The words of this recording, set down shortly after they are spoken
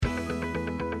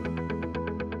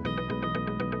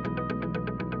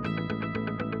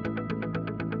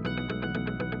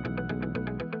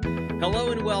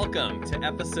Hello and welcome to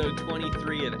episode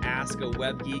 23 of Ask a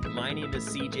Web Geek. My name is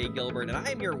CJ Gilbert and I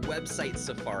am your website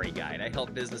safari guide. I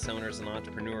help business owners and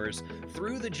entrepreneurs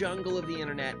through the jungle of the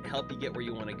internet, help you get where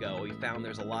you want to go. We found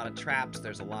there's a lot of traps,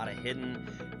 there's a lot of hidden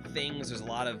things, there's a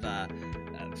lot of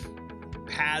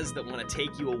paths that want to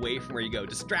take you away from where you go.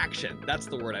 Distraction, that's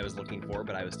the word I was looking for,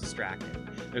 but I was distracted.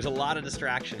 There's a lot of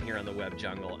distraction here on the web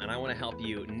jungle, and I want to help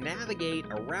you navigate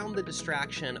around the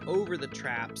distraction, over the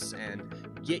traps, and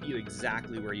get you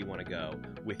exactly where you want to go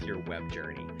with your web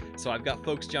journey. So I've got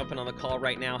folks jumping on the call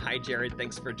right now. Hi, Jared.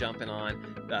 Thanks for jumping on.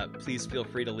 Please feel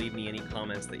free to leave me any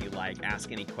comments that you like,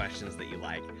 ask any questions that you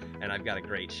like, and I've got a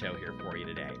great show here for you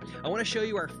today. I want to show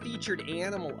you our featured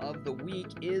animal of the week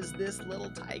is this little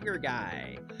tiger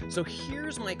guy. So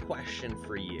here's my question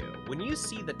for you. When you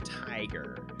see the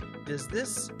tiger,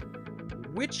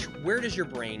 where does your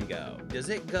brain go? Does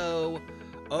it go,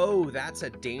 oh, that's a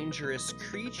dangerous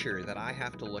creature that I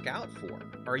have to look out for?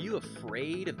 Are you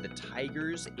afraid of the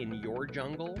tigers in your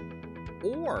jungle?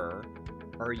 Or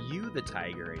are you the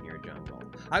tiger in your jungle?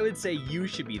 I would say you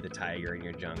should be the tiger in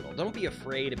your jungle. Don't be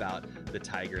afraid about the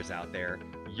tigers out there.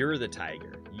 You're the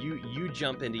tiger. You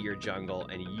jump into your jungle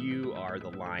and you are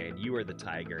the lion. You are the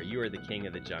tiger. You are the king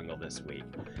of the jungle this week.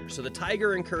 So the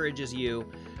tiger encourages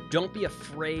you. Don't be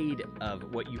afraid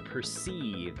of what you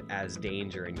perceive as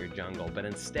danger in your jungle, but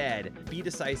instead be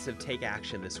decisive, take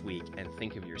action this week, and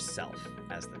think of yourself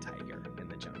as the tiger in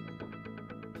the jungle.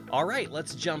 All right,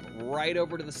 let's jump right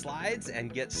over to the slides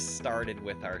and get started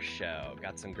with our show.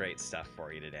 Got some great stuff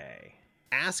for you today.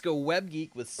 Ask a Web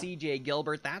Geek with CJ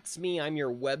Gilbert. That's me. I'm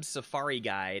your web safari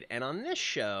guide. And on this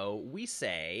show, we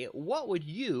say, what would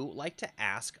you like to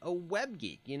ask a web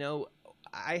geek? You know,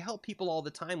 I help people all the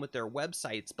time with their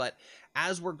websites, but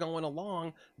as we're going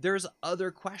along, there's other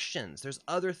questions. There's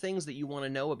other things that you want to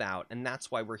know about, and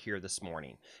that's why we're here this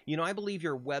morning. You know, I believe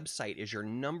your website is your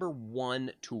number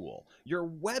one tool. Your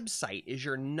website is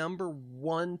your number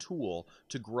one tool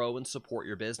to grow and support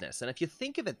your business. And if you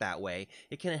think of it that way,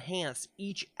 it can enhance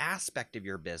each aspect of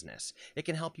your business. It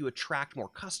can help you attract more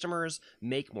customers,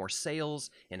 make more sales,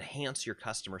 enhance your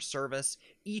customer service.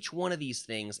 Each one of these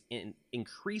things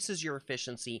increases your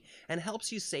efficiency and helps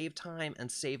you save time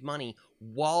and save money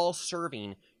while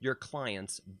serving your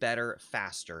clients better,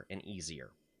 faster, and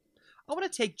easier. I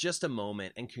want to take just a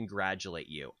moment and congratulate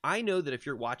you. I know that if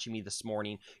you're watching me this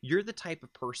morning, you're the type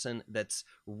of person that's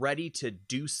ready to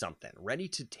do something, ready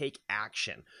to take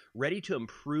action, ready to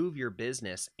improve your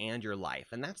business and your life.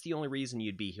 And that's the only reason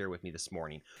you'd be here with me this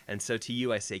morning. And so to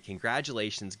you, I say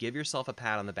congratulations. Give yourself a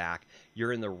pat on the back.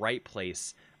 You're in the right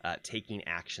place, taking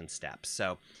action steps.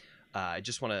 So I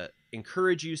just want to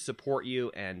encourage you, support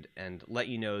you, and let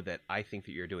you know that I think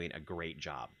that you're doing a great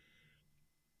job.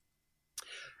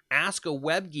 Ask a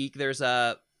Web Geek. There's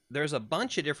a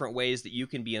bunch of different ways that you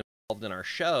can be involved in our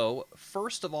show.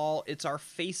 First of all, it's our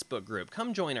Facebook group.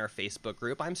 Come join our Facebook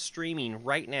group. I'm streaming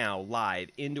right now live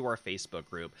into our Facebook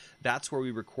group. That's where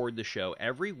we record the show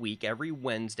every week, every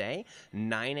Wednesday,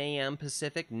 9 a.m.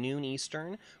 Pacific, noon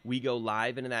Eastern. We go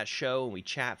live into that show and we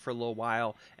chat for a little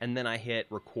while, and then I hit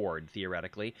record,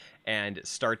 theoretically, and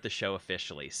start the show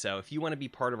officially. So if you want to be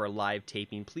part of our live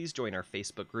taping, please join our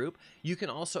Facebook group. You can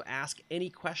also ask any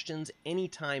questions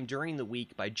anytime during the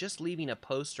week by just leaving a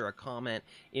post or a comment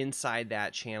inside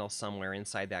that channel somewhere,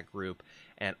 inside that group,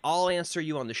 and I'll answer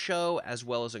you on the show as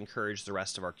well as encourage the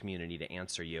rest of our community to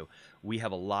answer you. We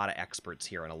have a lot of experts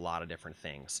here on a lot of different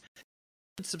things.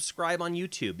 Subscribe on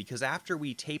YouTube, because after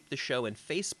we tape the show in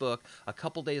Facebook, a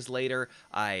couple days later,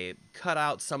 I cut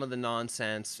out some of the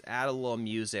nonsense, add a little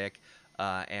music,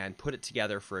 and put it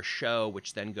together for a show,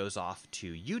 which then goes off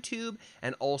to YouTube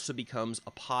and also becomes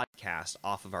a podcast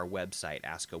off of our website,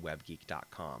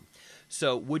 askawebgeek.com.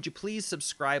 So would you please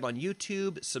subscribe on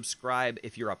YouTube? Subscribe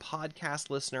if you're a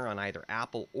podcast listener on either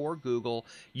Apple or Google.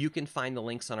 You can find the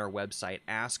links on our website,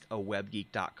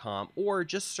 askawebgeek.com, or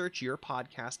just search your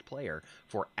podcast player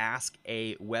for Ask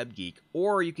a Web Geek.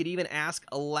 Or you could even ask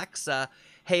Alexa,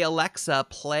 hey Alexa,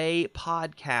 play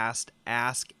podcast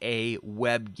Ask a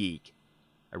Web Geek.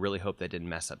 I really hope that didn't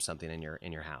mess up something in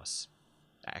your house.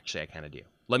 Actually, I kind of do.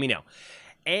 Let me know.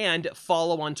 And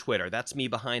follow on Twitter. That's me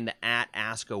behind the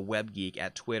 @AskAWebGeek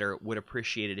at Twitter. Would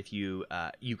appreciate it if you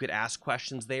could ask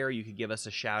questions there. You could give us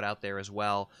a shout out there as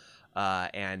well.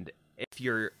 And if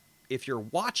you're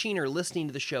watching or listening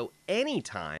to the show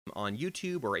anytime on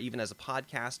YouTube or even as a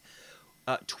podcast,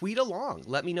 tweet along.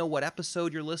 Let me know what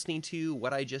episode you're listening to,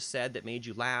 what I just said that made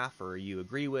you laugh or you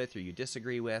agree with or you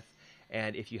disagree with,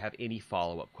 and if you have any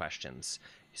follow-up questions.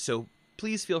 So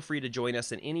please feel free to join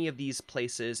us in any of these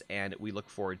places, and we look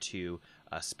forward to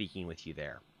speaking with you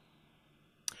there.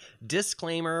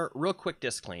 Disclaimer, real quick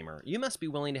disclaimer. You must be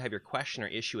willing to have your question or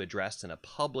issue addressed in a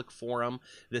public forum.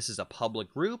 This is a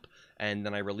public group, and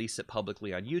then I release it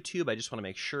publicly on YouTube. I just want to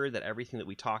make sure that everything that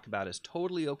we talk about is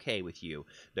totally okay with you,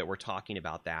 that we're talking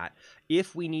about that.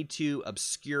 If we need to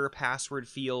obscure password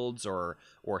fields or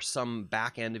some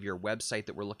back end of your website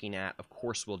that we're looking at, of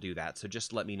course we'll do that. So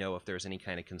just let me know if there's any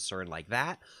kind of concern like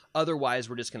that. Otherwise,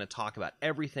 we're just going to talk about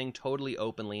everything totally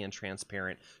openly and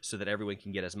transparent so that everyone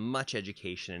can get as much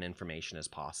education and information as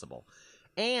possible.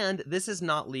 And this is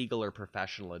not legal or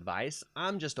professional advice.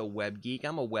 I'm just a web geek.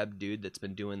 I'm a web dude that's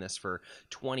been doing this for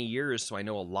 20 years, so I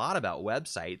know a lot about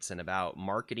websites and about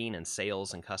marketing and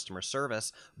sales and customer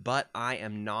service, but I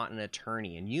am not an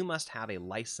attorney, and you must have a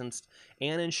licensed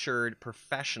and insured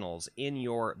professionals in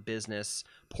your business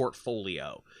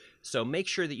portfolio. So make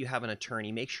sure that you have an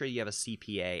attorney, make sure you have a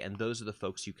CPA, and those are the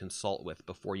folks you consult with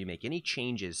before you make any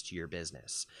changes to your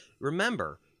business.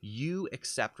 Remember, you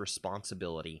accept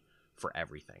responsibility for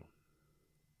everything.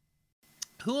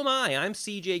 Who am I? I'm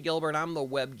CJ Gilbert. I'm the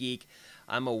web geek.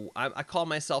 I call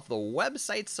myself the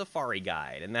Website Safari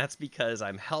Guide, and that's because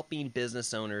I'm helping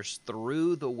business owners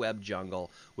through the web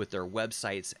jungle with their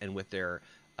websites and with their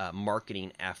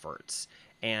marketing efforts.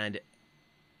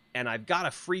 And I've got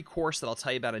a free course that I'll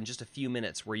tell you about in just a few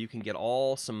minutes where you can get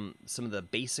some of the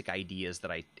basic ideas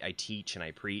that I teach and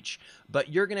I preach, but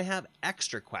you're going to have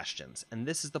extra questions. And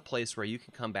this is the place where you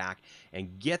can come back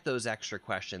and get those extra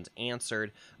questions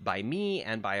answered by me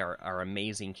and by our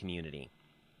amazing community.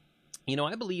 You know,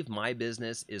 I believe my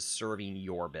business is serving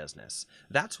your business.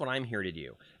 That's what I'm here to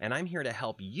do. And I'm here to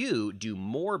help you do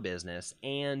more business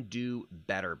and do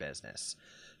better business.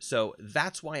 So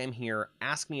that's why I'm here.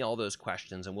 Ask me all those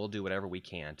questions and we'll do whatever we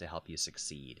can to help you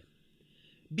succeed.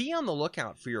 Be on the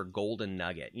lookout for your golden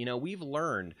nugget. You know, we've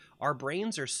learned our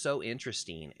brains are so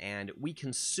interesting and we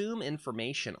consume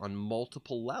information on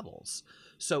multiple levels.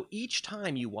 So each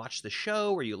time you watch the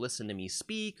show or you listen to me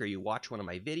speak or you watch one of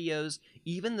my videos,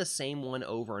 even the same one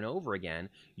over and over again,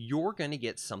 you're going to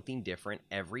get something different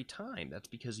every time. That's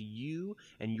because you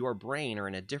and your brain are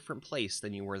in a different place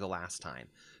than you were the last time.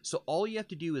 So all you have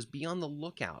to do is be on the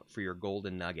lookout for your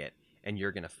golden nugget and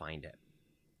you're going to find it.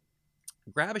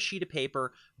 Grab a sheet of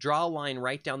paper, draw a line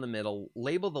right down the middle,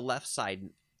 label the left side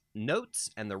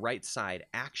notes and the right side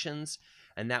actions,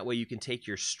 and that way you can take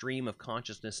your stream of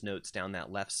consciousness notes down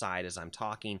that left side as I'm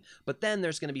talking, but then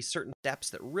there's going to be certain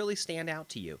steps that really stand out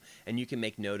to you, and you can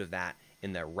make note of that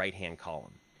in the right-hand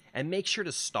column. And make sure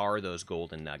to star those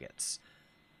golden nuggets,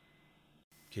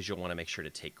 because you'll want to make sure to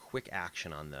take quick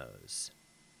action on those.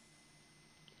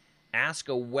 Ask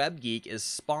a Web Geek is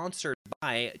sponsored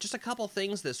by just a couple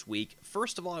things this week.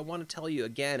 First of all, I want to tell you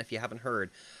again, if you haven't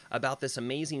heard, about this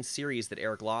amazing series that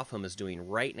Eric Lofholm is doing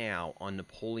right now on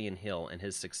Napoleon Hill and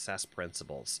his success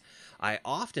principles. I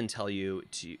often tell you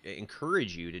to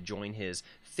encourage you to join his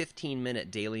 15-minute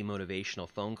daily motivational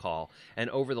phone call, and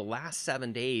over the last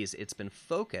 7 days, it's been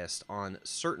focused on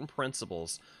certain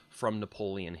principles from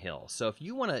Napoleon Hill. So if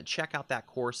you want to check out that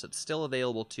course, it's still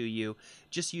available to you.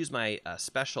 Just use my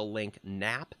special link,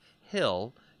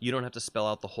 NAPHILL. You don't have to spell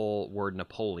out the whole word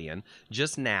Napoleon.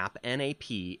 Just NAP,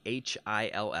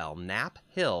 N-A-P-H-I-L-L,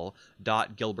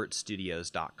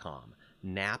 naphill.gilbertstudios.com.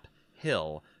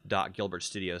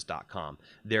 naphill.gilbertstudios.com.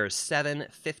 There's 7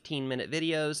 15-minute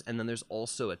videos, and then there's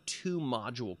also a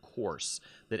 2-module course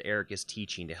that Eric is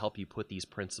teaching to help you put these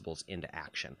principles into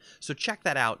action. So check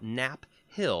that out,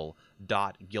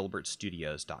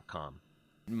 naphill.gilbertstudios.com.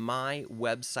 My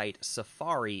website,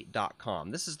 safari.com.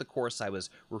 This is the course I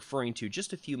was referring to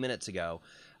just a few minutes ago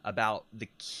about the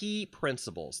key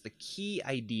principles, the key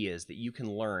ideas that you can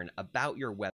learn about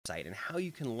your website and how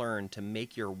you can learn to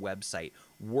make your website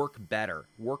work better,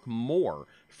 work more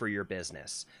for your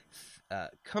business.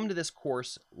 Come to this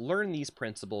course, learn these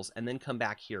principles, and then come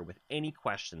back here with any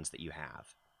questions that you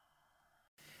have.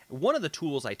 One of the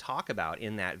tools I talk about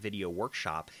in that video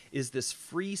workshop is this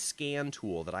free scan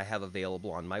tool that I have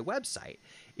available on my website.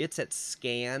 It's at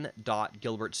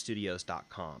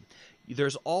scan.gilbertstudios.com.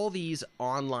 There's all these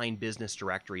online business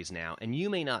directories now, and you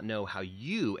may not know how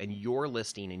you and your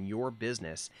listing and your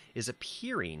business is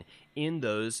appearing in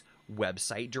those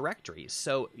website directories.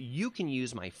 So you can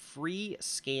use my free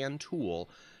scan tool.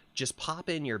 Just pop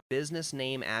in your business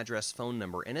name, address, phone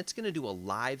number, and it's going to do a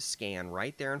live scan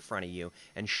right there in front of you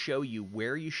and show you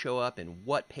where you show up and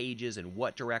what pages and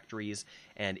what directories,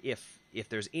 and if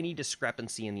there's any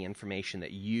discrepancy in the information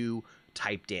that you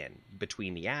typed in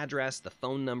between the address, the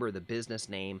phone number, the business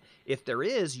name. If there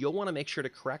is, you'll want to make sure to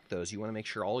correct those. You want to make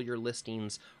sure all your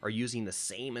listings are using the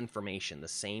same information, the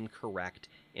same correct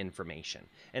information.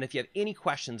 And if you have any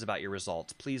questions about your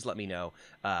results, please let me know.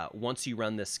 Once you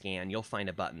run this scan, you'll find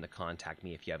a button to contact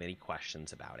me if you have any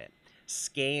questions about it.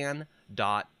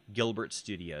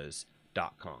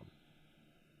 scan.gilbertstudios.com.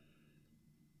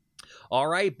 All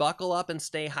right, buckle up and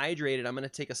stay hydrated. I'm going to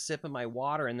take a sip of my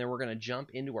water, and then we're going to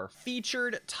jump into our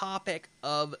featured topic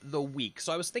of the week.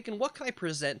 So I was thinking, what can I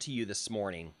present to you this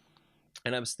morning?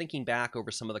 And I was thinking back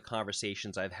over some of the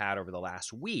conversations I've had over the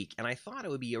last week, and I thought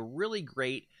it would be a really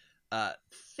great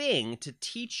thing to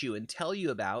teach you and tell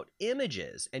you about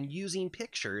images and using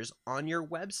pictures on your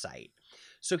website.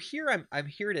 So here I'm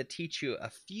here to teach you a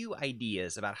few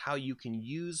ideas about how you can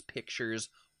use pictures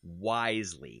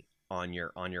wisely on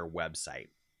your website.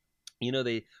 You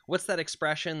know, what's that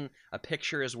expression? A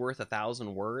picture is worth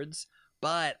 1,000 words.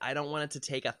 But I don't want it to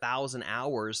take 1,000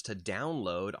 hours to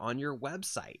download on your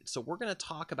website. So we're going to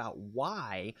talk about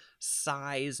why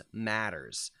size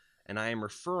matters. And I am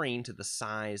referring to the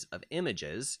size of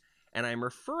images, and I'm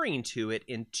referring to it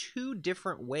in two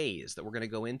different ways that we're going to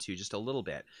go into just a little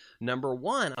bit. Number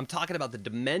one, I'm talking about the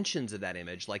dimensions of that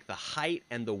image, like the height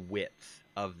and the width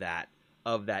of that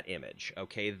image.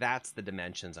 Okay, that's the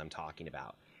dimensions I'm talking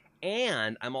about.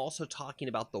 And I'm also talking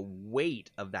about the weight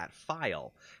of that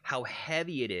file, how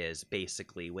heavy it is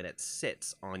basically when it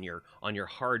sits on your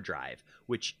hard drive,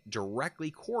 which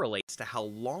directly correlates to how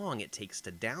long it takes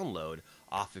to download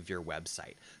off of your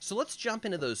website. So let's jump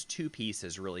into those two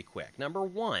pieces really quick. Number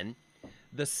one,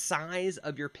 the size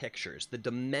of your pictures, the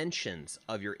dimensions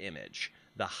of your image,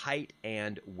 the height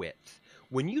and width.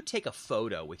 When you take a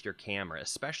photo with your camera,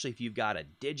 especially if you've got a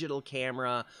digital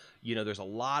camera, you know, there's a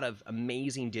lot of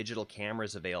amazing digital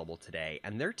cameras available today,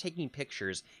 and they're taking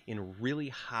pictures in really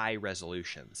high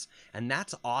resolutions. And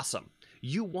that's awesome.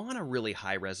 You want a really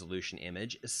high resolution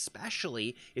image,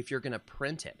 especially if you're going to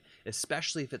print it,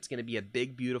 especially if it's going to be a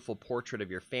big, beautiful portrait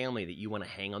of your family that you want to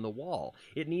hang on the wall.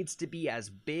 It needs to be as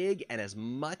big and as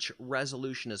much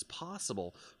resolution as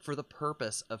possible for the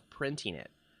purpose of printing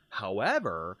it.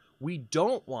 However, we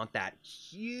don't want that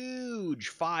huge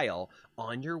file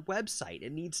on your website.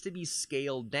 It needs to be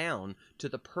scaled down to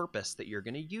the purpose that you're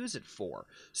going to use it for.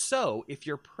 So if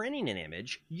you're printing an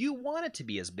image, you want it to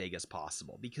be as big as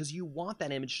possible because you want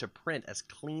that image to print as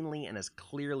cleanly and as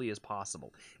clearly as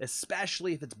possible,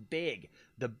 especially if it's big.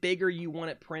 The bigger you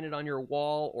want it printed on your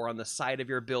wall or on the side of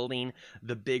your building,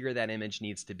 the bigger that image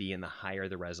needs to be and the higher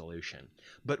the resolution.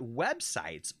 But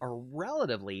websites are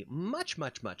relatively much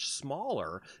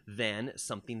smaller than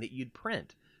something that you'd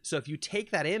print. So if you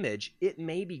take that image, it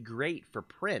may be great for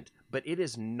print, but it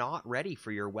is not ready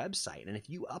for your website. And if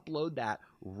you upload that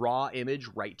raw image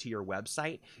right to your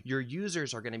website, your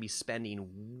users are going to be spending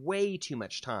way too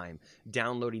much time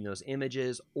downloading those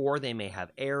images, or they may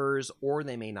have errors, or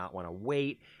they may not want to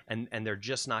wait, and they're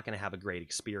just not going to have a great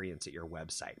experience at your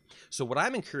website. So what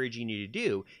I'm encouraging you to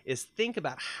do is think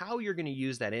about how you're going to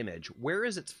use that image. Where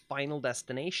is its final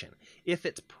destination? If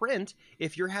it's print,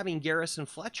 if you're having Garrison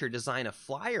Fletcher design a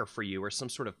flyer for you or some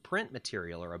sort of print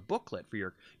material or a booklet for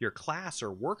your class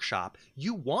or workshop,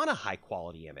 you want a high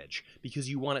quality image because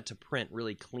you want it to print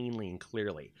really cleanly and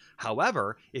clearly.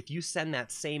 However, if you send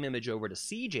that same image over to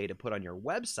CJ to put on your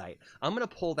website, I'm going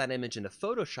to pull that image into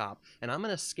Photoshop and I'm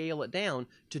going to scale it down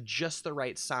to just the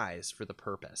right size for the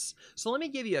purpose. So let me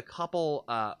give you a couple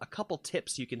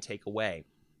tips you can take away.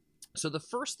 So the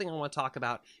first thing I want to talk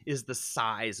about is the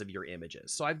size of your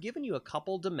images. So I've given you a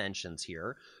couple dimensions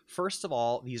here. First of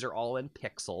all, these are all in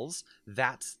pixels.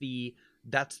 That's the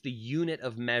unit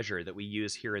of measure that we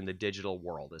use here in the digital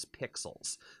world, is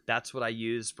pixels. That's what I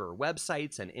use for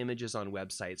websites and images on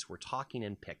websites. We're talking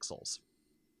in pixels.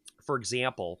 For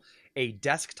example, a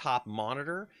desktop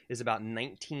monitor is about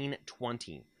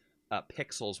 1920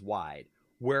 pixels wide,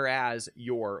 whereas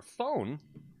your phone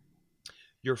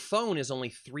is only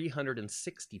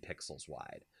 360 pixels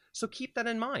wide. So keep that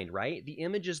in mind, right? The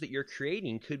images that you're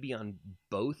creating could be on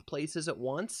both places at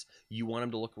once. You want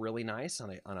them to look really nice on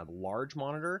a large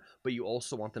monitor, but you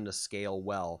also want them to scale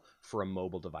well for a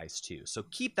mobile device too. So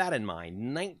keep that in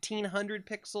mind. 1900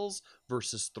 pixels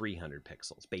versus 300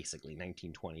 pixels, basically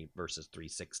 1920 versus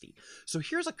 360. So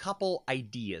here's a couple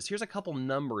ideas. Here's a couple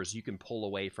numbers you can pull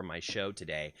away from my show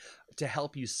today to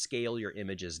help you scale your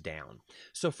images down.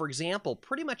 So for example,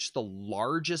 pretty much the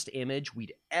largest image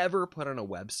we'd ever put on a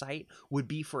website would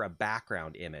be for a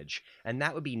background image, and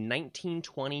that would be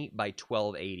 1920 by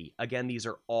 1280. Again, these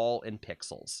are all in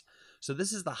pixels. So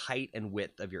this is the height and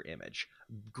width of your image.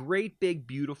 Great big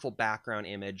beautiful background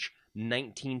image,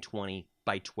 1920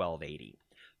 by 1280.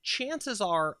 Chances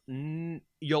are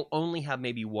you'll only have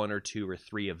maybe 1 or 2 or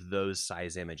 3 of those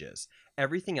size images.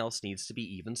 Everything else needs to be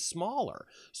even smaller.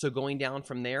 So going down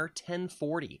from there,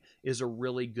 1040 is a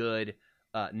really good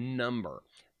number.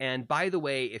 And by the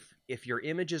way, if your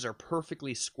images are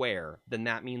perfectly square, then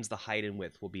that means the height and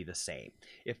width will be the same.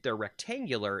 If they're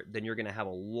rectangular, then you're going to have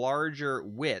a larger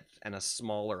width and a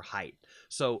smaller height.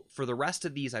 So for the rest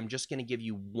of these, I'm just going to give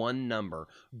you one number.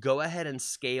 Go ahead and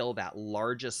scale that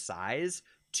largest size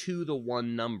to the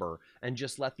one number and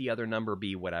just let the other number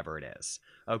be whatever it is.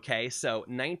 Okay, so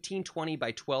 1920 by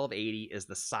 1280 is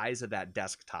the size of that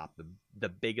desktop, the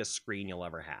biggest screen you'll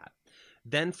ever have.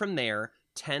 Then from there,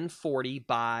 1040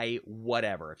 by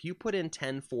whatever. If you put in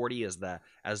 1040 as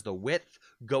the width,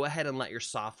 go ahead and let your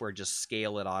software just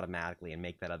scale it automatically and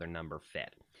make that other number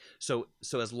fit. So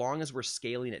as long as we're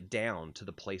scaling it down to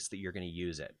the place that you're going to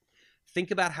use it.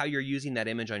 Think about how you're using that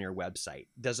image on your website.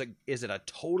 Is it a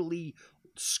totally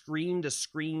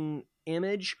screen-to-screen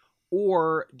image,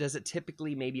 or does it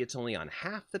typically, maybe it's only on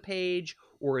half the page,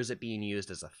 or is it being used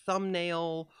as a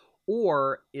thumbnail,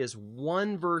 or is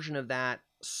one version of that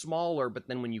smaller, but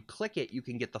then when you click it, you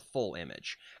can get the full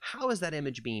image? How is that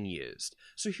image being used?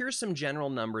 So here's some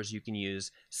general numbers you can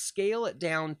use. Scale it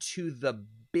down to the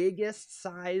biggest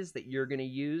size that you're going to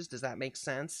use. Does that make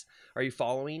sense? Are you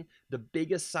following? The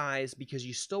biggest size, because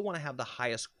you still want to have the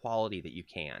highest quality that you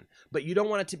can, but you don't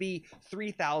want it to be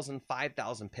 3,000,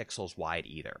 5,000 pixels wide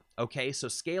either. Okay, so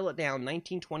scale it down.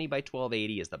 1920 by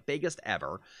 1280 is the biggest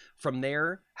ever. From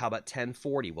there, how about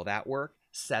 1040? Will that work?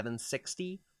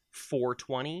 760,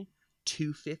 420,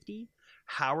 250?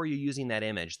 How are you using that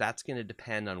image? That's going to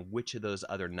depend on which of those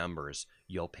other numbers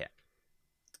you'll pick.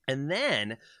 And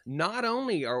then, not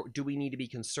only do we need to be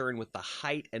concerned with the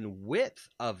height and width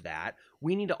of that,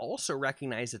 we need to also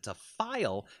recognize it's a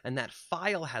file, and that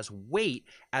file has weight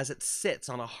as it sits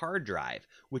on a hard drive,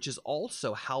 which is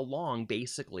also how long,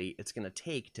 basically, it's going to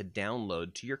take to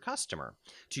download to your customer,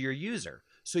 to your user.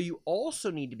 So you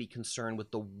also need to be concerned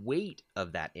with the weight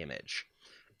of that image.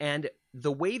 And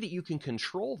the way that you can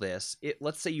control this,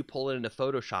 let's say you pull it into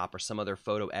Photoshop or some other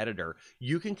photo editor,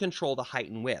 you can control the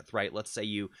height and width, right? Let's say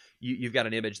you've got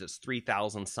an image that's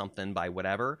 3,000 something by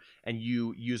whatever, and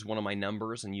you use one of my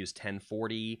numbers and use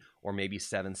 1040 or maybe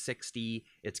 760.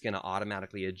 It's going to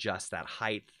automatically adjust that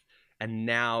height. And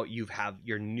now you have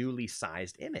your newly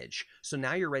sized image. So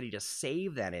now you're ready to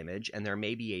save that image, and there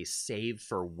may be a save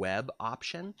for web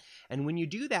option. And when you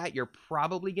do that, you're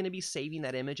probably going to be saving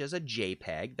that image as a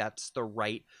JPEG. That's the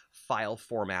right file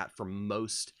format for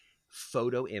most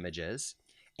photo images.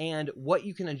 And what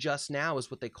you can adjust now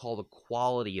is what they call the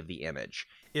quality of the image.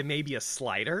 It may be a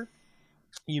slider.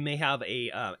 You may have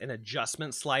an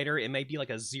adjustment slider. It might be like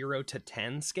a 0 to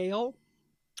 10 scale,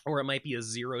 or it might be a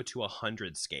 0 to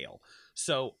 100 scale.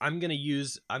 So I'm going to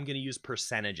use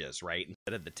percentages, right,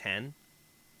 instead of the 10.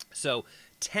 So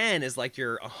 10 is like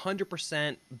your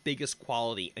 100% biggest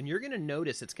quality, and you're going to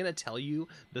notice it's going to tell you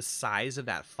the size of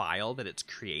that file that it's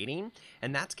creating,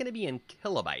 and that's going to be in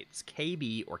kilobytes,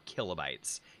 KB or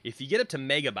kilobytes. If you get up to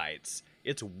megabytes,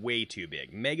 it's way too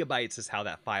big. Megabytes is how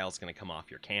that file is going to come off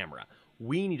your camera.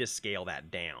 We need to scale that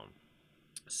down.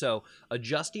 So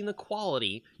adjusting the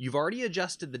quality, you've already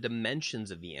adjusted the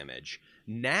dimensions of the image.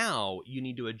 Now you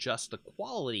need to adjust the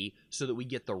quality so that we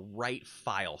get the right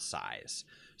file size.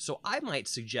 So I might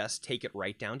suggest take it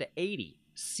right down to 80.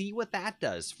 See what that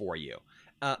does for you.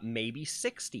 Maybe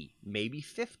 60, maybe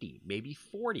 50, maybe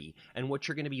 40. And what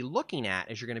you're going to be looking at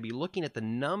is you're going to be looking at the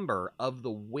number of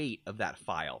the weight of that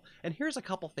file. And here's a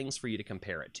couple things for you to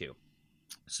compare it to.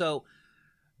 So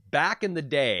back in the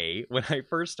day, when I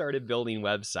first started building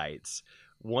websites,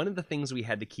 one of the things we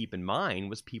had to keep in mind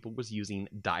was people was using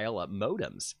dial-up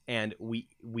modems, and we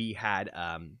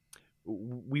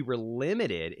were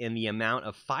limited in the amount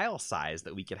of file size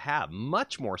that we could have,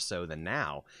 much more so than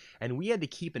now. And we had to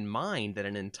keep in mind that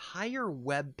an entire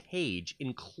web page,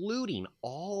 including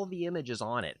all the images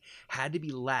on it, had to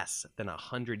be less than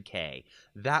 100K.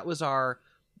 That was our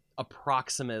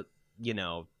approximate,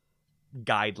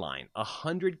 guideline.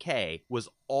 100K was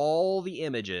all the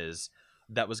images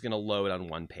that was going to load on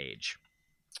one page.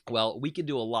 Well, we can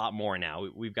do a lot more now.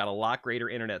 We've got a lot greater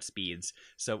internet speeds,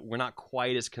 so we're not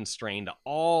quite as constrained to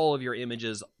all of your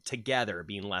images together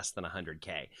being less than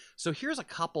 100K. So here's a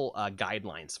couple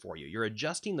guidelines for you. You're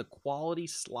adjusting the quality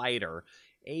slider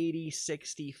 80,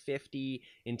 60, 50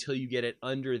 until you get it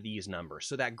under these numbers.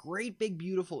 So that great big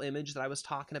beautiful image that I was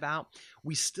talking about,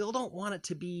 we still don't want it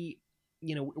to be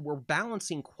we're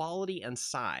balancing quality and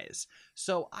size.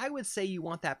 So I would say you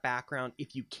want that background.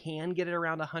 If you can get it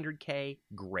around 100K,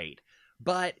 great.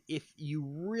 But if you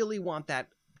really want that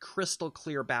crystal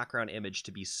clear background image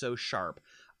to be so sharp,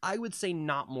 I would say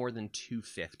not more than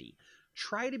 250.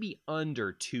 Try to be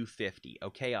under 250,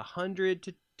 okay? 100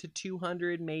 to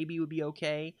 200 maybe would be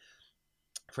okay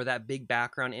for that big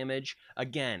background image.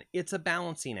 Again, it's a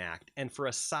balancing act. And for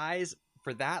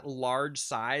that large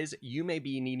size, you may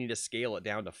be needing to scale it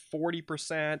down to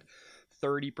 40%,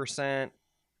 30%,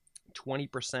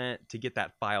 20% to get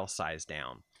that file size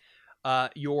down.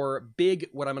 Your big,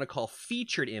 what I'm going to call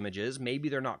featured images, maybe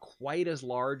they're not quite as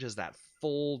large as that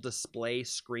full display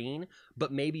screen,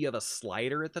 but maybe you have a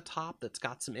slider at the top that's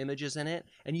got some images in it,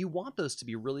 and you want those to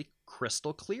be really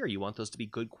crystal clear. You want those to be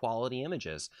good quality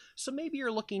images. So maybe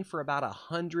you're looking for about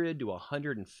 100 to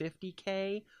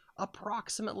 150K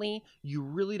approximately. You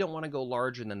really don't want to go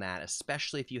larger than that,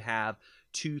 especially if you have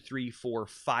 2, 3, 4,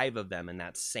 5 of them in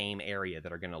that same area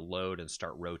that are going to load and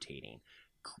start rotating.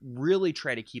 Really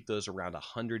try to keep those around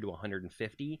 100 to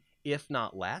 150, if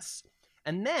not less.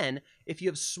 And then if you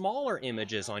have smaller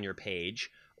images on your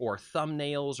page or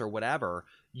thumbnails or whatever,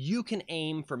 you can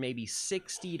aim for maybe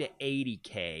 60 to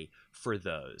 80K for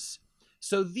those.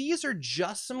 So these are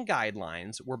just some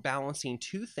guidelines. We're balancing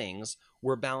two things.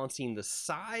 We're balancing the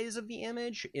size of the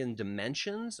image in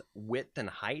dimensions, width and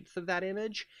height of that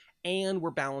image, and we're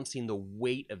balancing the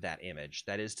weight of that image.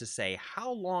 That is to say,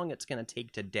 how long it's going to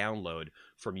take to download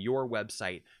from your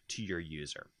website to your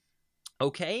user.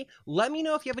 Okay, let me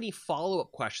know if you have any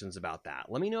follow-up questions about that.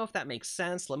 Let me know if that makes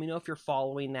sense. Let me know if you're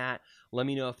following that. Let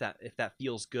me know if that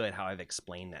feels good, how I've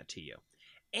explained that to you.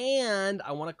 And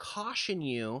I want to caution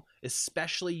you,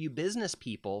 especially you business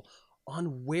people,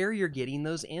 on where you're getting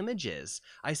those images.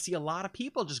 I see a lot of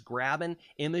people just grabbing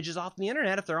images off the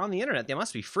internet. If they're on the internet, they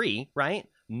must be free, right?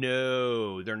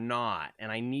 No, they're not.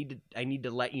 And I need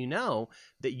to let you know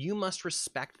that you must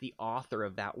respect the author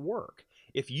of that work.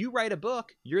 If you write a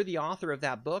book, you're the author of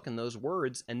that book and those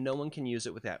words, and no one can use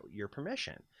it without your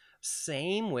permission.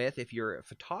 Same with if you're a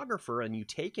photographer and you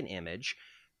take an image,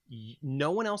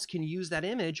 no one else can use that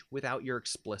image without your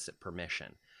explicit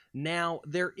permission. Now,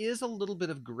 there is a little bit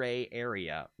of gray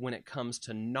area when it comes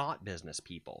to not business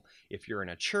people. If you're in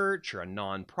a church or a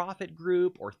nonprofit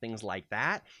group or things like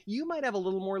that, you might have a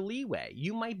little more leeway.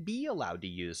 You might be allowed to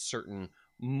use certain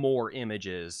more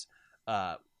images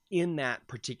in that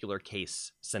particular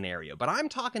case scenario. But I'm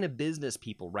talking to business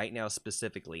people right now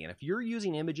specifically. And if you're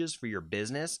using images for your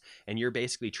business and you're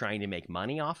basically trying to make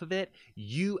money off of it,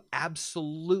 you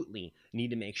absolutely need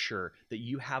to make sure that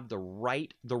you have the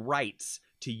rights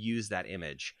to use that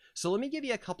image. So let me give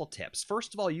you a couple tips.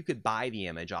 First of all, you could buy the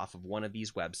image off of one of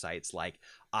these websites like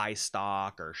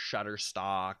iStock or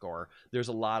Shutterstock, or there's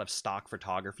a lot of stock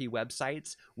photography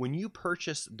websites. When you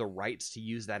purchase the rights to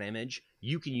use that image,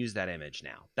 you can use that image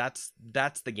now. That's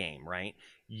the game, right?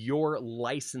 You're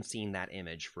licensing that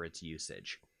image for its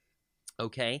usage.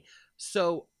 Okay,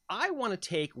 so I want to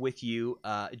take with you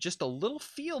just a little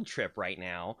field trip right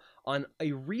now on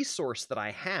a resource that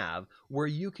I have where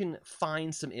you can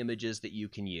find some images that you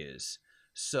can use.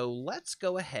 So let's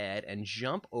go ahead and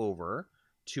jump over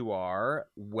to our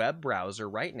web browser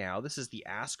right now. This is the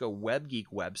Ask a WebGeek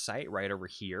website right over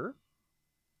here.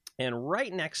 And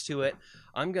right next to it,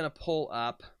 I'm going to pull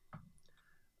up,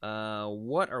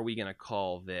 what are we going to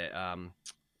call the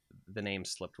name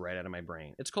slipped right out of my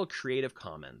brain. It's called Creative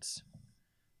Commons.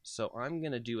 So I'm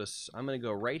going to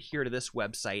go right here to this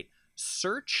website,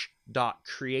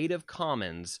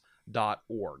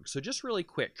 search.creativecommons.org. So just really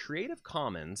quick, Creative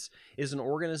Commons is an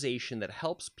organization that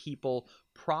helps people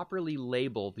properly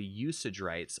label the usage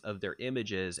rights of their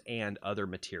images and other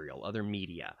material, other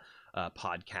media,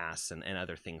 podcasts and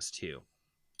other things too.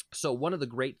 So one of the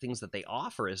great things that they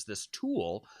offer is this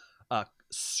tool,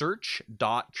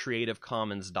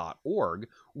 search.creativecommons.org,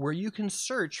 where you can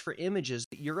search for images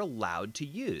that you're allowed to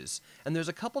use. And there's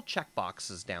a couple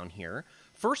checkboxes down here.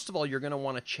 First of all, you're going to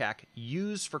want to check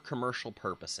use for commercial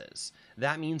purposes.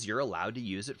 That means you're allowed to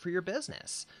use it for your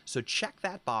business. So check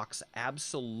that box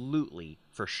absolutely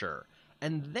for sure.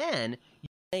 And then you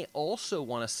may also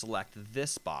want to select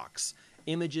this box,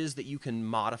 images that you can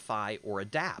modify or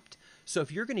adapt. So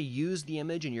if you're going to use the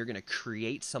image and you're going to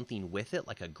create something with it,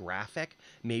 like a graphic,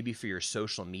 maybe for your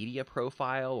social media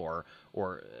profile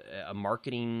or a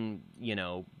marketing,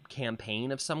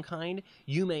 campaign of some kind,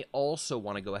 you may also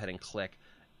want to go ahead and click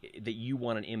that you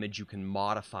want an image you can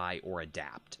modify or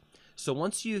adapt. So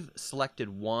once you've selected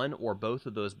one or both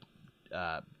of those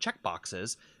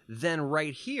checkboxes, then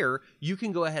right here, you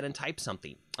can go ahead and type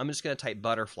something. I'm just going to type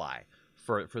butterfly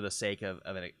for the sake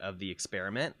of the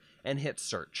experiment, and hit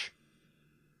search.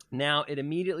 Now it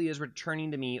immediately is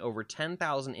returning to me over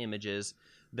 10,000 images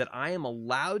that I am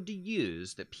allowed to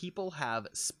use, that people have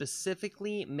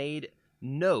specifically made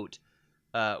note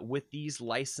with these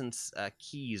license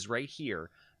keys right here,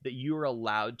 that you are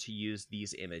allowed to use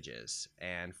these images,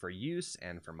 and for use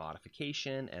and for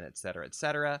modification and et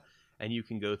cetera, and you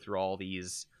can go through all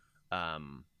these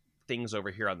things over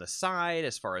here on the side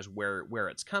as far as where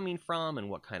it's coming from and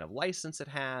what kind of license it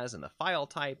has and the file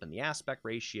type and the aspect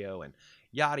ratio and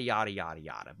yada yada yada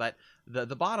yada. But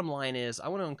the bottom line is, I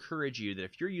want to encourage you that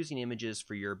if you're using images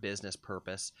for your business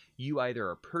purpose, you either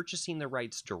are purchasing the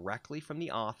rights directly from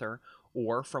the author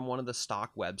or from one of the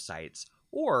stock websites,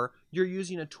 or you're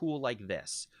using a tool like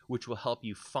this, which will help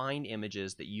you find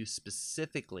images that you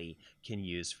specifically can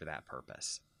use for that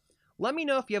purpose. Let me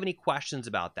know if you have any questions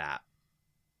about that.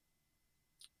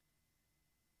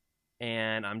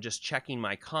 And I'm just checking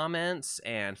my comments,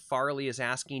 and Farley is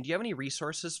asking, do you have any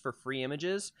resources for free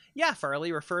images? Yeah,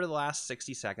 Farley, refer to the last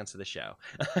 60 seconds of the show.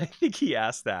 I think he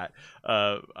asked that.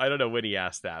 I don't know when he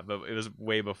asked that, but it was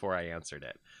way before I answered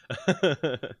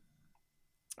it.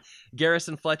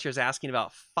 Garrison Fletcher is asking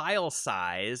about file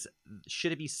size.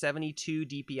 Should it be 72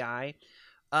 DPI?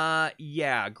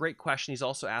 Yeah, great question. He's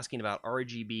also asking about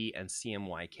RGB and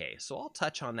CMYK. So I'll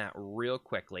touch on that real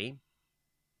quickly.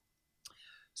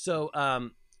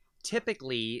 So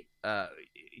typically,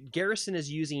 Garrison is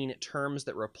using terms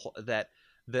that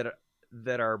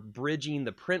are bridging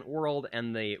the print world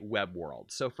and the web world.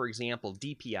 So for example,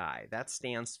 DPI, that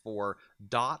stands for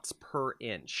dots per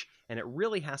inch. And it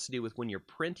really has to do with when you're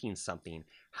printing something,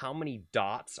 how many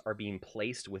dots are being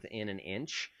placed within an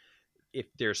inch. If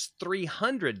there's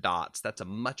 300 dots, that's a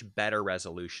much better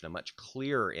resolution, a much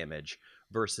clearer image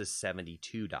versus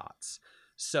 72 dots.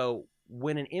 So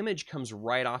when an image comes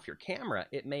right off your camera,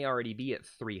 it may already be at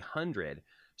 300.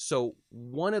 So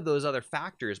one of those other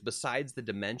factors, besides the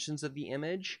dimensions of the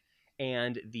image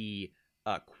and the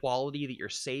quality that you're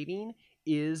saving,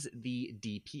 is the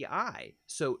DPI.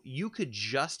 So you could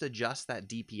just adjust that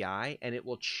DPI and it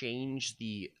will change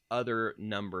the other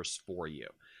numbers for you.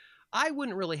 I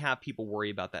wouldn't really have people worry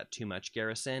about that too much,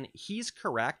 Garrison. He's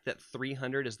correct that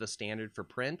 300 is the standard for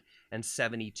print and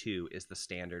 72 is the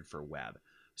standard for web.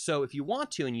 So if you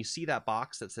want to, and you see that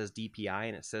box that says DPI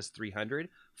and it says 300,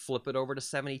 flip it over to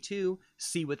 72,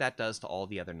 see what that does to all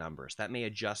the other numbers. That may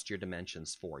adjust your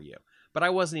dimensions for you. But I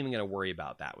wasn't even going to worry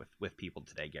about that with people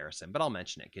today, Garrison, but I'll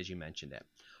mention it because you mentioned it.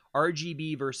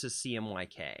 RGB versus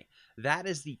CMYK. That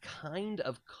is the kind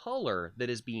of color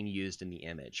that is being used in the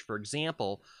image. For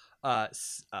example,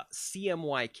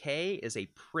 CMYK is a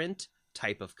print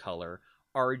type of color.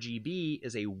 RGB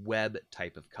is a web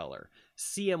type of color.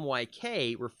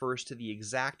 CMYK refers to the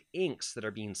exact inks that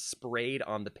are being sprayed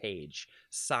on the page.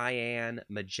 Cyan,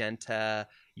 magenta,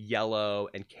 yellow,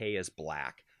 and K is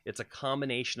black. It's a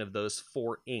combination of those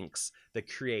four inks that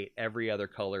create every other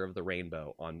color of the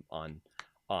rainbow on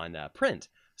print.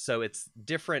 So it's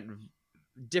different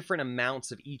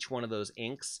amounts of each one of those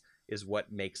inks is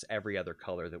what makes every other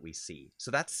color that we see.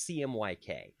 So that's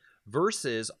CMYK.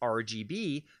 Versus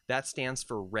RGB, that stands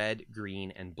for red,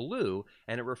 green, and blue,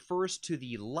 and it refers to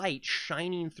the light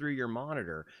shining through your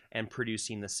monitor and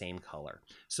producing the same color.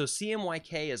 So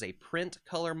CMYK is a print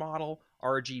color model,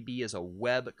 RGB is a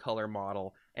web color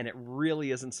model, and it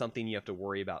really isn't something you have to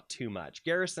worry about too much.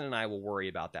 Garrison and I will worry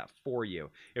about that for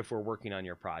you if we're working on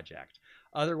your project.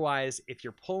 Otherwise, if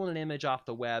you're pulling an image off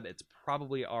the web, it's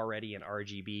probably already in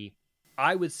RGB.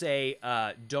 I would say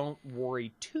don't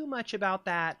worry too much about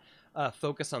that.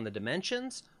 Focus on the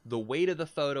dimensions, the weight of the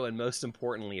photo, and most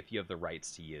importantly, if you have the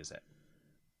rights to use it.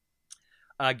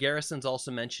 Garrison's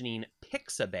also mentioning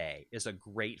Pixabay is a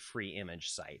great free image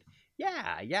site.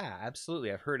 Yeah,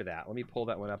 absolutely. I've heard of that. Let me pull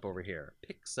that one up over here.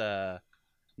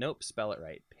 Nope, spell it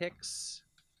right.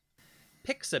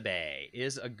 Pixabay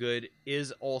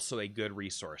is also a good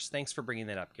resource. Thanks for bringing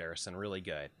that up, Garrison. Really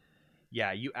good.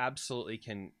 Yeah, you absolutely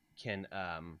can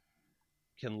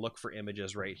look for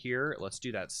images right here. Let's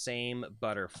do that same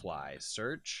butterfly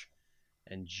search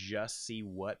and just see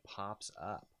what pops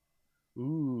up.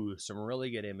 Ooh, some really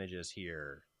good images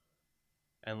here.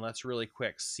 And let's really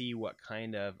quick see what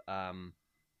kind of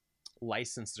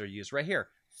licenses are used right here.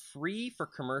 Free for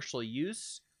commercial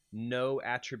use, no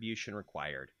attribution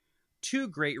required. Two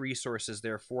great resources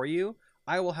there for you.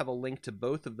 I will have a link to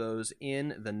both of those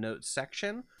in the notes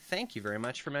section. Thank you very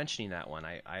much for mentioning that one.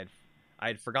 I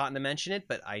had forgotten to mention it,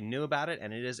 but I knew about it,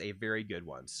 and it is a very good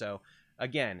one. So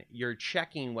again, you're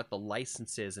checking what the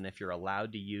license is and if you're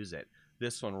allowed to use it.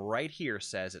 This one right here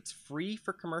says it's free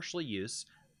for commercial use,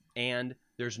 and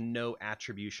there's no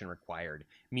attribution required,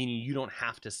 meaning you don't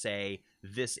have to say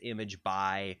this image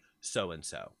by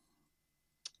so-and-so.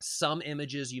 Some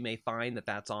images you may find that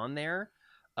that's on there,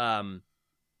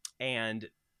 and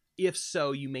if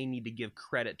so, you may need to give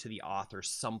credit to the author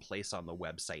someplace on the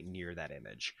website near that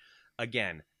image.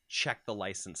 Again, check the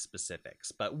license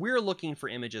specifics. But we're looking for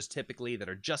images typically that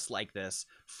are just like this,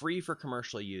 free for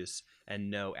commercial use, and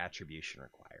no attribution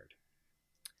required.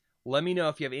 Let me know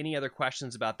if you have any other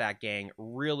questions about that, gang.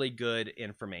 Really good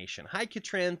information. Hi,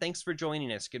 Katrin. Thanks for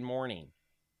joining us. Good morning.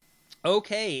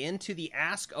 Okay, into the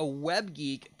Ask a Web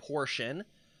Geek portion.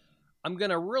 I'm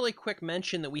going to really quick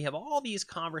mention that we have all these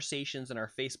conversations in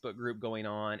our Facebook group going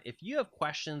on. If you have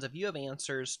questions, if you have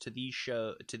answers to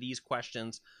these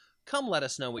questions, come let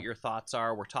us know what your thoughts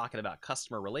are. We're talking about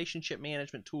customer relationship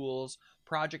management tools,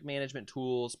 project management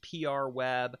tools, PR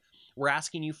web. We're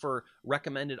asking you for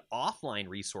recommended offline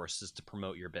resources to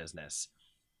promote your business.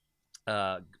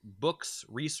 Books,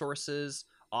 resources,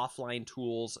 offline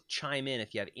tools. Chime in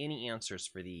if you have any answers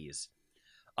for these.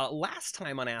 Last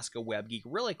time on Ask a Web Geek,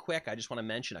 really quick, I just want to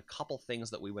mention a couple things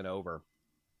that we went over.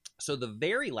 So the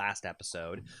very last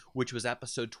episode, which was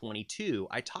episode 22,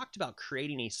 I talked about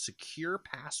creating a secure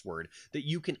password that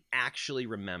you can actually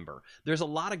remember. There's a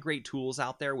lot of great tools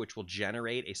out there which will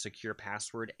generate a secure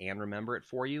password and remember it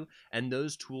for you, and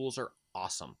those tools are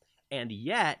awesome. And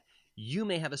yet, you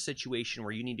may have a situation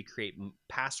where you need to create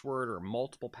password or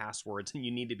multiple passwords and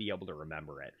you need to be able to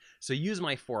remember it. So use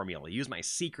my formula, use my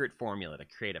secret formula to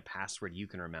create a password you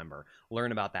can remember.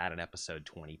 Learn about that in episode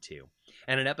 22.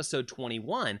 And in episode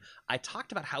 21, I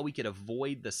talked about how we could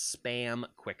avoid the spam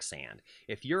quicksand.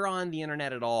 If you're on the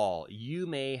internet at all, you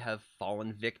may have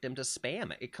fallen victim to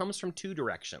spam. It comes from two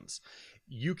directions.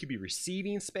 You could be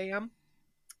receiving spam,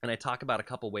 and I talk about a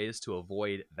couple ways to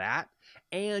avoid that.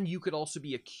 And you could also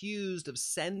be accused of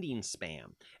sending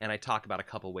spam. And I talk about a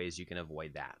couple ways you can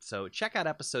avoid that. So check out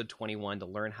episode 21 to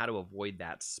learn how to avoid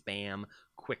that spam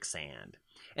quicksand.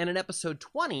 And in episode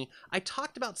 20, I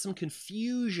talked about some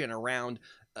confusion around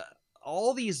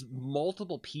all these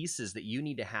multiple pieces that you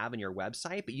need to have in your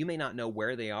website, but you may not know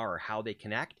where they are or how they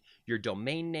connect. Your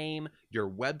domain name, your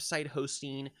website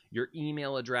hosting, your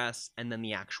email address, and then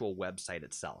the actual website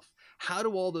itself. How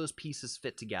do all those pieces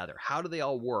fit together? How do they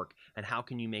all work? And how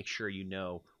can you make sure you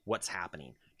know what's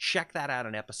happening? Check that out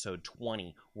in episode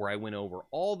 20, where I went over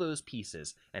all those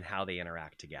pieces and how they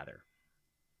interact together.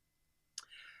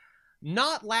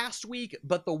 Not last week,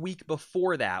 but the week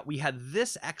before that, we had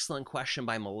this excellent question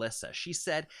by Melissa. She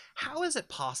said, how is it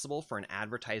possible for an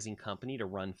advertising company to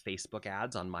run Facebook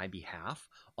ads on my behalf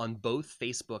on both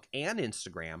Facebook and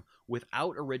Instagram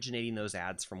without originating those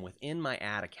ads from within my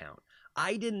ad account?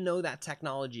 I didn't know that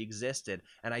technology existed,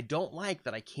 and I don't like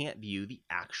that I can't view the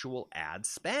actual ad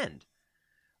spend.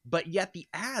 But yet the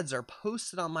ads are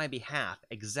posted on my behalf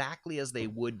exactly as they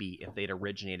would be if they'd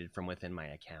originated from within my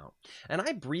account. And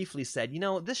I briefly said,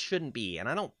 this shouldn't be, and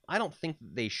I don't think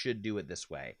they should do it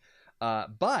this way.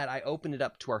 But I opened it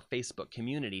up to our Facebook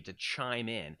community to chime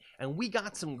in, and we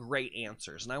got some great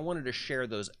answers, and I wanted to share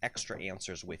those extra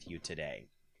answers with you today.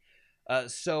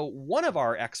 So one of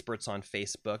our experts on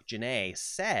Facebook, Janae,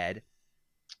 said,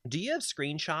 do you have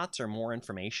screenshots or more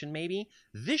information maybe?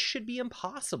 This should be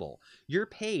impossible. Your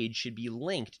page should be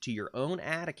linked to your own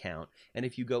ad account, and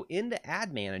if you go into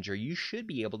Ad Manager, you should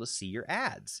be able to see your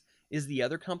ads. Is the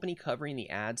other company covering the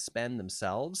ad spend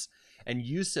themselves? And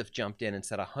Yusuf jumped in and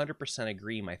said, 100%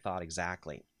 agree, my thought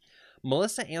exactly.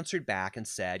 Melissa answered back and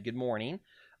said, good morning.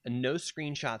 No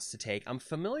screenshots to take. I'm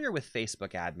familiar with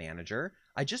Facebook Ad Manager.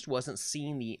 I just wasn't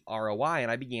seeing the ROI, and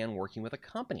I began working with a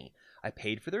company. I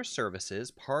paid for their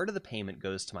services. Part of the payment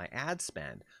goes to my ad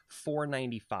spend,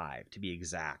 $4.95 to be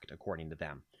exact, according to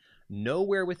them.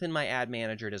 Nowhere within my Ad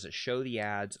Manager does it show the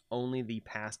ads, only the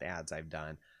past ads I've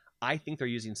done. I think they're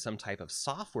using some type of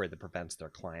software that prevents their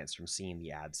clients from seeing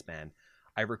the ad spend.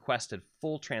 I requested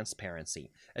full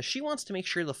transparency, as she wants to make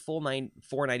sure the full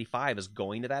 $4.95 is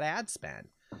going to that ad spend.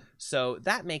 So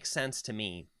that makes sense to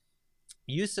me.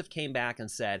 Yusuf came back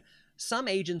and said, some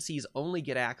agencies only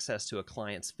get access to a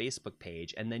client's Facebook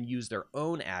page and then use their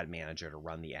own ad manager to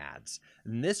run the ads.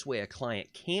 And this way, a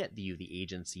client can't view the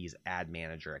agency's ad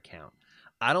manager account.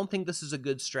 I don't think this is a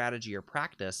good strategy or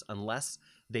practice unless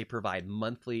they provide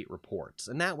monthly reports.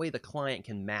 And that way, the client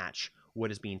can match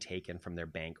what is being taken from their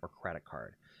bank or credit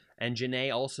card. And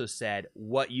Janae also said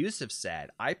what Yusuf said.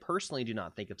 I personally do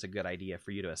not think it's a good idea for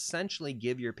you to essentially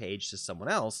give your page to someone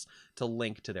else to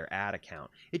link to their ad account.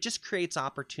 It just creates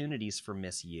opportunities for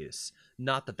misuse.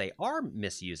 Not that they are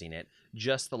misusing it,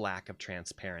 just the lack of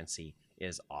transparency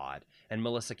is odd. And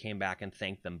Melissa came back and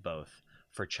thanked them both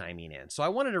for chiming in. So I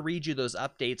wanted to read you those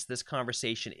updates. This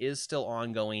conversation is still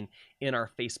ongoing in our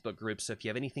Facebook group. So if you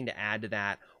have anything to add to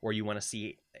that, or you want to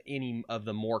see any of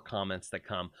the more comments that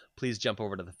come, please jump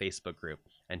over to the Facebook group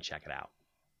and check it out.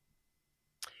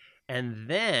 And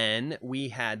then we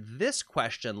had this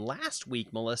question last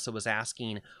week. Melissa was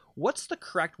asking, what's the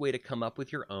correct way to come up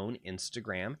with your own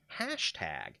Instagram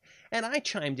hashtag? And I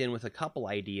chimed in with a couple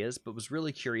ideas, but was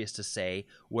really curious to say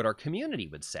what our community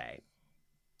would say.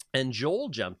 And Joel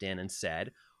jumped in and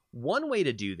said, one way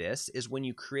to do this is when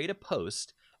you create a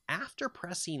post, after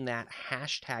pressing that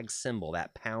hashtag symbol,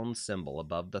 that pound symbol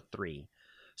above the 3,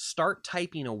 start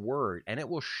typing a word and it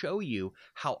will show you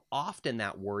how often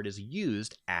that word is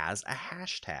used as a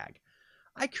hashtag.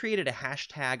 I created a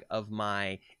hashtag of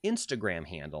my Instagram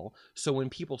handle, so when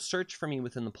people search for me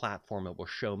within the platform, it will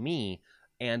show me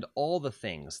and all the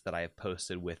things that I have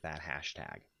posted with that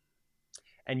hashtag.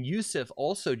 And Yusuf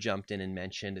also jumped in and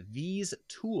mentioned these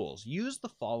tools. Use the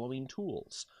following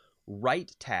tools.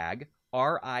 Write tag,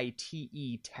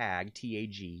 R-I-T-E tag,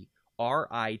 T-A-G,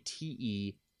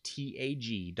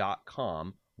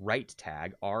 RITETAG.com, write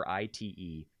tag,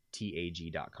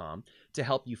 RITETAG.com, to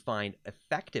help you find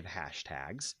effective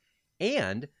hashtags,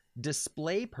 and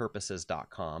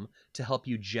displaypurposes.com to help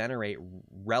you generate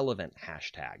relevant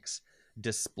hashtags.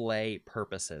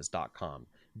 Displaypurposes.com.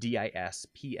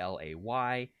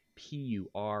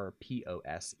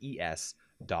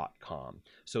 displaypurposes.com.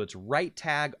 So it's write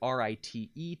tag,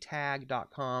 RITE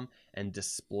tag.com, and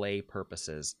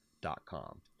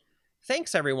displaypurposes.com.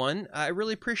 Thanks, everyone. I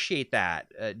really appreciate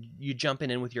that. You jumping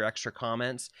in with your extra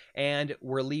comments, and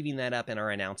we're leaving that up in our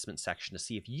announcement section to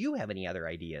see if you have any other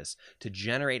ideas to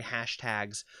generate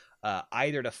hashtags,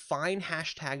 either to find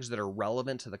hashtags that are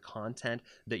relevant to the content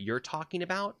that you're talking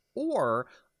about, or,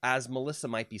 as Melissa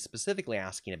might be specifically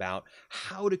asking about,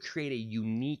 how to create a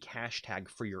unique hashtag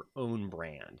for your own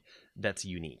brand that's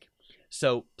unique.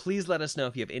 So please let us know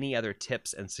if you have any other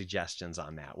tips and suggestions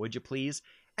on that, would you please?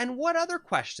 And what other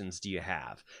questions do you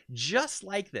have? Just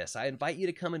like this, I invite you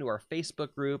to come into our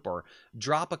Facebook group or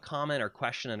drop a comment or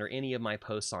question under any of my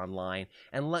posts online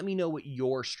and let me know what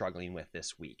you're struggling with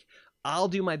this week. I'll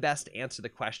do my best to answer the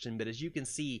question, but as you can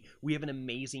see, we have an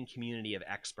amazing community of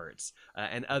experts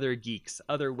and other geeks,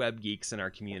 other web geeks in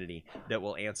our community that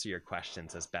will answer your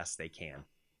questions as best they can.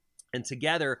 And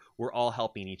together, we're all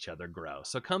helping each other grow.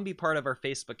 So come be part of our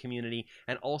Facebook community,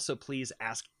 and also please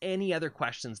ask any other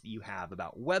questions that you have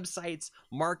about websites,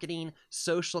 marketing,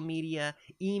 social media,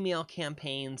 email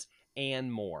campaigns,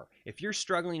 and more. If you're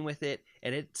struggling with it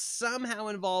and it somehow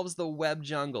involves the web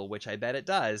jungle, which I bet it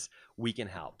does, we can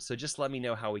help. So just let me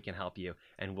know how we can help you,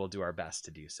 and we'll do our best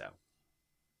to do so.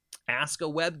 Ask a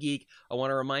Web Geek. I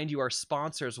want to remind you our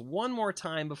sponsors one more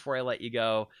time before I let you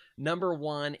go. Number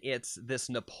one, it's this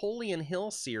Napoleon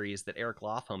Hill series that Eric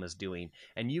Lofholm is doing,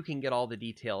 and you can get all the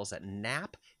details at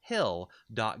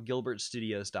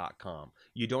naphill.gilbertstudios.com.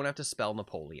 You don't have to spell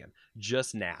Napoleon,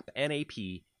 just nap,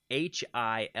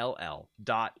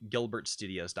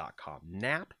 naphill.gilbertstudios.com.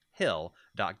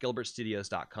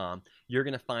 naphill.gilbertstudios.com. You're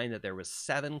going to find that there was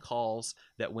 7 calls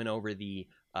that went over the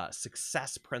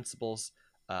success principles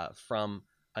from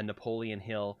a Napoleon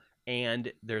Hill,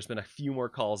 and there's been a few more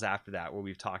calls after that where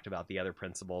we've talked about the other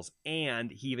principles,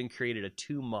 and he even created a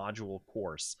 2-module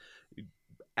course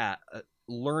at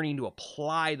learning to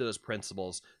apply those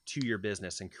principles to your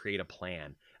business and create a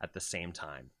plan at the same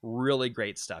time. Really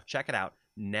great stuff. Check it out,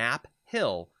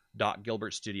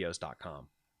 naphill.gilbertstudios.com.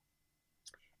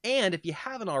 And if you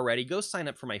haven't already, go sign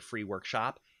up for my free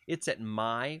workshop. It's at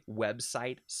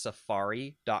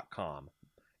mywebsitesafari.com.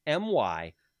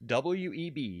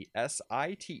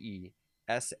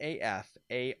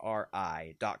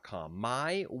 mywebsitesafari.com.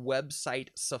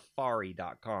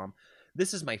 mywebsitesafari.com.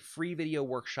 This is my free video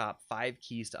workshop, 5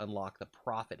 keys to unlock the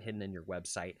profit hidden in your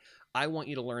website. I want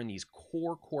you to learn these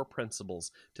core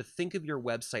principles to think of your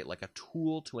website like a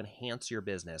tool to enhance your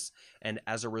business, and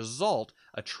as a result,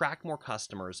 attract more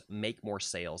customers, make more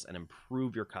sales, and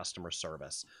improve your customer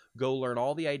service. Go learn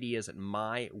all the ideas at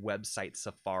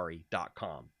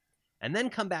mywebsitesafari.com. And then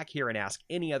come back here and ask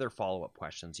any other follow-up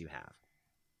questions you have.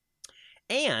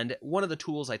 And one of the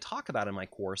tools I talk about in my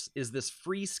course is this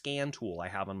free scan tool I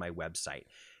have on my website.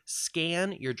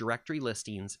 Scan your directory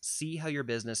listings, see how your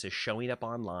business is showing up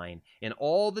online in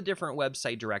all the different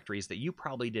website directories that you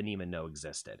probably didn't even know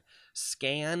existed.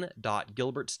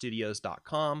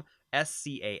 Scan.gilbertstudios.com,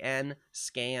 SCAN,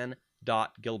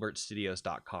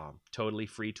 scan.gilbertstudios.com. Totally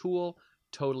free tool,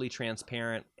 totally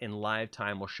transparent. In live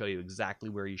time, we'll show you exactly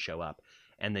where you show up,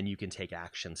 and then you can take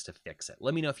actions to fix it.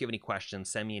 Let me know if you have any questions.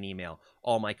 Send me an email.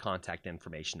 All my contact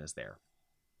information is there.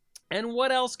 And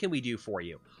what else can we do for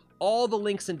you? All the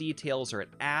links and details are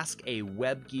at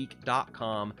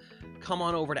askawebgeek.com. Come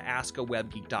on over to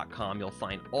askawebgeek.com. You'll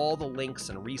find all the links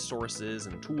and resources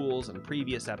and tools and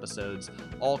previous episodes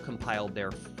all compiled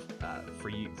there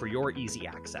for your easy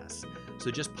access. So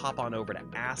just pop on over to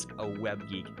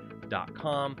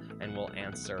askawebgeek.com and we'll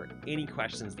answer any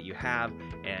questions that you have,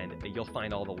 and you'll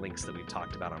find all the links that we've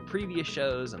talked about on previous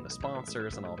shows and the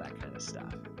sponsors and all that kind of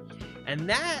stuff. And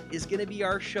that is going to be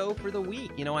our show for the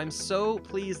week. You know, I'm so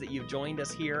pleased that you've joined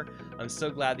us here. I'm so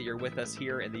glad that you're with us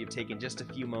here and that you've taken just a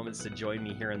few moments to join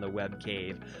me here in the Web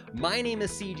Cave. My name is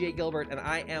CJ Gilbert, and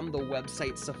I am the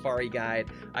Website Safari Guide.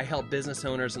 I help business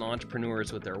owners and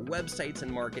entrepreneurs with their websites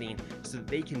and marketing so that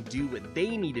they can do what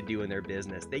they need to do in their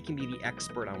business. They can be the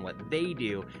expert on what they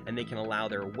do, and they can allow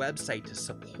their website to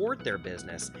support their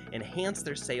business, enhance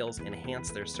their sales, enhance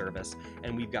their service.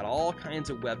 And we've got all kinds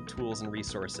of web tools and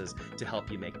resources to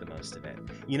help you make the most of it.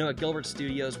 You know, at Gilbert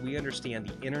Studios, we understand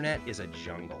the internet is a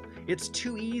jungle. It's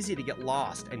too easy to get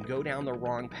lost and go down the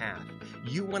wrong path.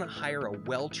 You want to hire a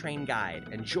well-trained guide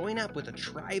and join up with a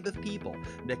tribe of people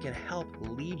that can help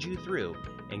lead you through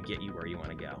and get you where you want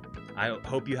to go. I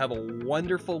hope you have a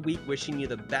wonderful week. Wishing you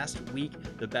the best week,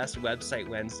 the best Website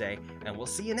Wednesday, and we'll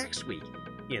see you next week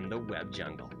in the Web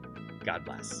Jungle. God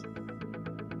bless.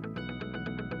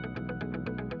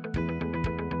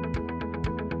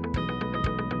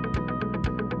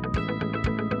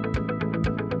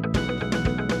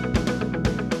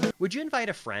 Would you invite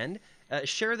a friend?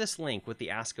 Share this link with the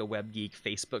Ask a Web Geek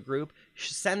Facebook group.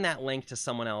 Send that link to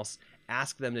someone else.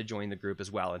 Ask them to join the group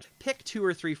as well. And pick 2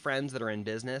 or 3 friends that are in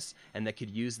business and that could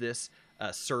use this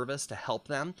service to help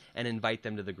them, and invite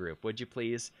them to the group. Would you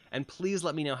please? And please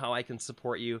let me know how I can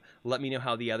support you. Let me know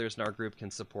how the others in our group can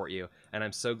support you. And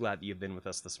I'm so glad that you've been with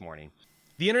us this morning.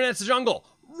 The internet's a jungle.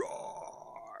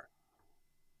 Roar!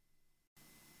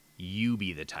 You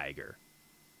be the tiger.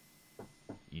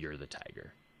 You're the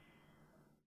tiger.